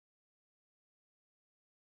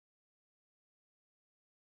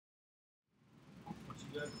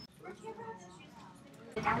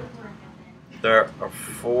There are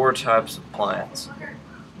 4 types of plants: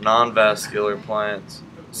 non-vascular plants,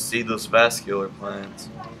 seedless vascular plants,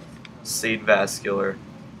 seed vascular.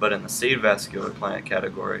 But in the seed vascular plant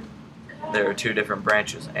category, there are 2 different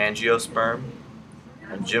branches: angiosperm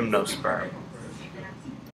and gymnosperm.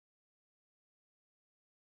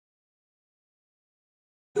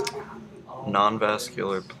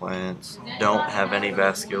 Non-vascular plants don't have any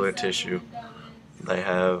vascular tissue. They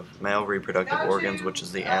have male reproductive organs, which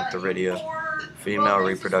is the antheridia, female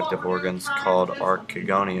reproductive organs called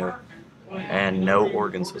archegonia, and no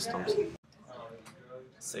organ systems.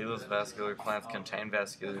 Seedless vascular plants contain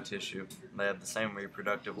vascular tissue. They have the same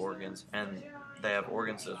reproductive organs, and they have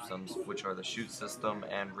organ systems, which are the shoot system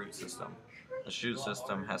and root system. The shoot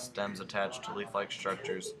system has stems attached to leaf-like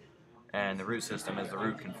structures, and the root system is the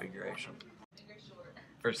root configuration.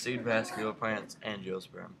 For seed vascular plants,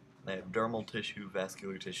 angiosperm, they have dermal tissue,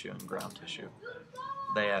 vascular tissue, and ground tissue.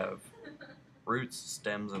 They have roots,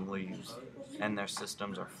 stems, and leaves, and their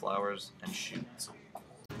systems are flowers and shoots.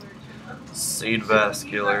 Seed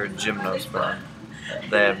vascular gymnosperm,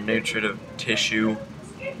 they have nutritive tissue.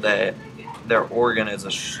 Their organ is a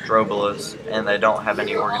strobilus, and they don't have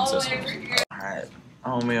any organ systems. Alright,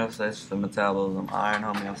 homeostasis and metabolism. Iron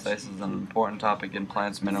homeostasis is an important topic in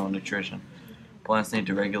plants' mineral nutrition. Plants need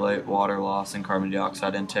to regulate water loss and carbon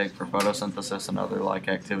dioxide intake for photosynthesis and other like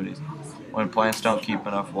activities. When plants don't keep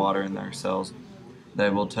enough water in their cells, they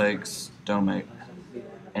will take stomate,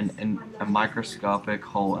 a microscopic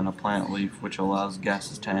hole in a plant leaf which allows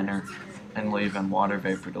gases to enter and leave and water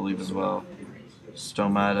vapor to leave as well.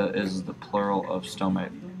 Stomata is the plural of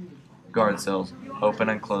stomate. Guard cells. Open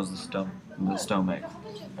and close the stomate.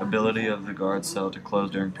 Ability of the guard cell to close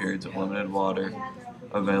during periods of limited water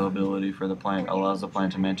availability for the plant allows the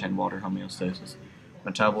plant to maintain water homeostasis.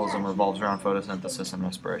 Metabolism revolves around photosynthesis and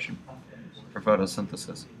respiration. For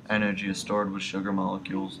photosynthesis, energy is stored with sugar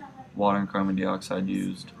molecules, water and carbon dioxide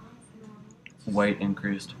used, weight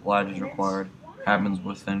increased, light is required, happens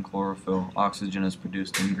within chlorophyll, oxygen is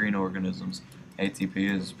produced in green organisms, ATP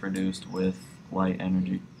is produced with light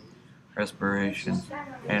energy. Respiration,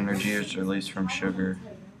 energy is released from sugar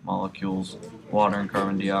molecules, water and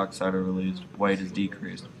carbon dioxide are released, weight is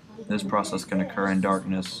decreased. This process can occur in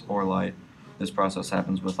darkness or light. This process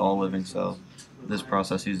happens with all living cells. This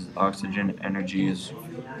process uses oxygen, energy is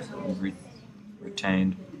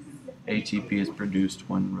retained, ATP is produced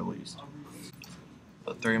when released.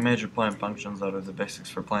 The 3 major plant functions that are the basics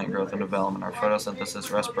for plant growth and development are photosynthesis,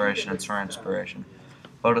 respiration, and transpiration.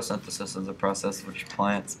 Photosynthesis is a process in which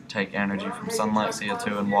plants take energy from sunlight,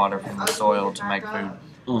 CO2, and water from the soil to make food.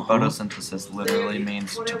 Photosynthesis literally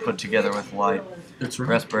means to put together with light. That's right.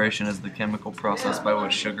 Respiration is the chemical process by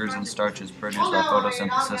which sugars and starches produced by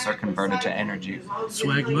photosynthesis are converted to energy.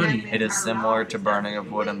 Swag money. It is similar to burning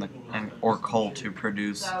of wood or coal to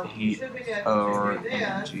produce heat or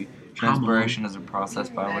energy. Transpiration is a process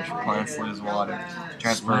by which plants lose water.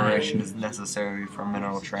 Transpiration is necessary for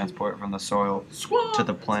mineral transport from the soil to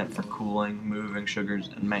the plant for cooling, moving sugars,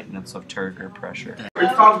 and maintenance of turgor pressure.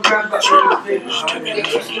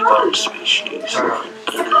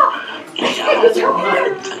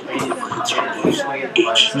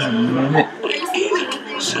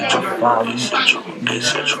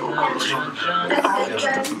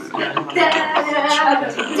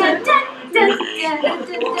 Gene,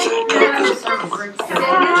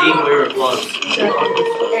 we were close.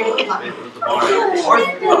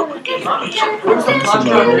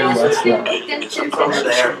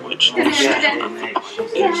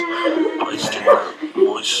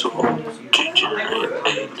 Moist soil to generate a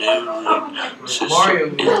new root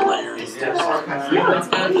system in layers.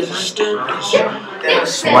 And the stem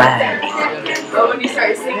is Swag. Oh, when you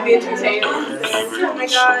start singing the entertainment. Oh my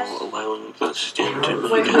gosh. Allowing the stem to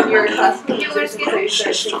move When you're a classical the root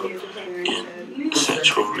system in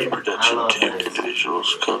sexual reproduction. 2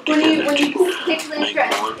 individuals come When you together take to the make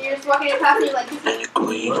stretch, one you're just walking across and you're like,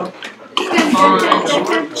 medically during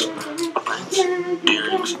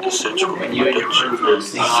the sexual When you and your reproduction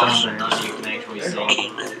friends sing off, none of you can actually sing.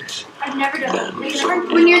 humans I've never done that.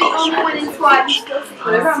 When you're the only one in squad, you still sing.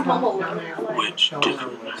 Whenever I'm home alone. which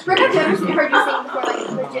different Rick, I've never heard you sing before,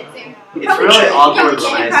 like legit sing. It's really awkward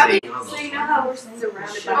when I sing. So you know how we're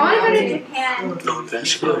surrounded by I want to go to Japan.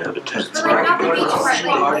 non-vascular habitats But like not the beach part, like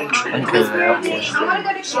I want to go to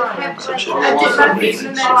Japan. such I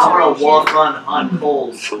want to walk on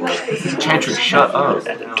poles. Chantry, shut up.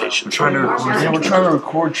 adaptation We're trying to record. Yeah, we're trying to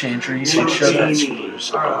record, Chantry. You should shut up.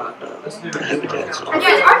 shows habitats on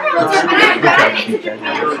Yes, our girls are Look how cute that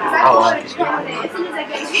is. I like it. as soon as I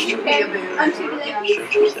get to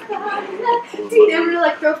structures that dude, they were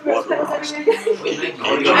like throw first water petals rocks.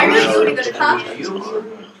 everywhere. And I really want to go to top. habitats are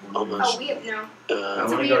Oh, almost we have no. uh,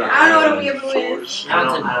 I don't know what a weeaboo is. forests, I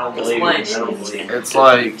don't believe it. I don't believe it. It's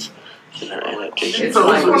like and their adaptation It's a,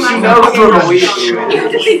 she to knows what a weed You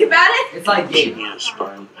have to think about it. It's like game.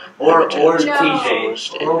 gymnosperm Or habitats No. in TJ.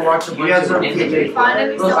 forest Or and watch a bunch of TJ. Fun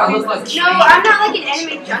of Look, I look like No, I'm not like an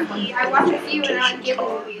anime junkie. I watch a few and I like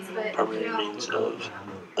Ghibli movies, but permanent no. means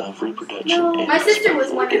of reproduction. No, and my sister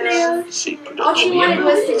was one of organs, those. seed All she production, wanted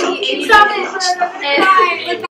was to be a Stop it. and